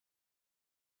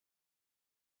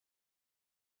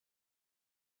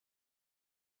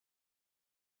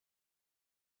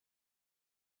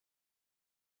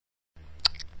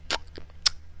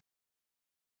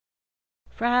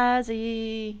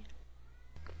Frazzy.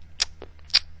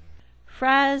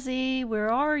 Frazzy, where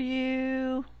are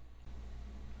you?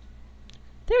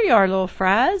 There you are, little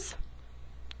Fraz.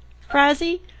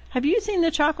 Frazzy, have you seen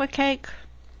the chocolate cake?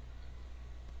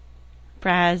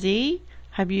 Frazzy,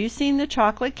 have you seen the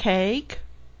chocolate cake?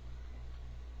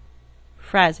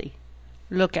 Frazzy,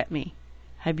 look at me.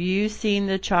 Have you seen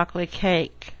the chocolate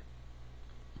cake?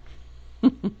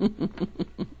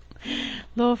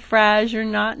 Little Fraz, you're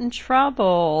not in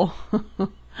trouble.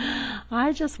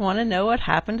 I just want to know what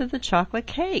happened to the chocolate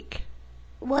cake.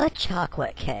 What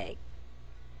chocolate cake?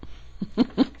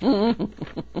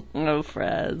 Oh,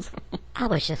 Fraz. I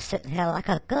was just sitting here like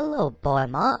a good little boy,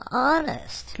 Ma.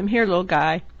 Honest. Come here, little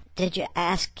guy. Did you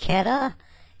ask Kidda?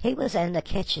 He was in the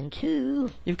kitchen,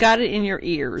 too. You've got it in your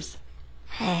ears.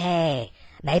 Hey,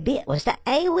 maybe it was the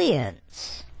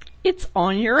aliens. It's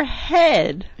on your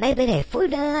head. Maybe they flew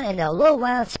down in a little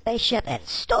round spaceship and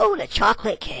stole the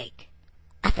chocolate cake.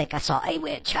 I think I saw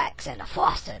alien tracks in the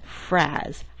frosting.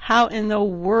 Fraz, how in the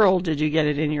world did you get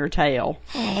it in your tail?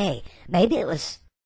 Hey, maybe it was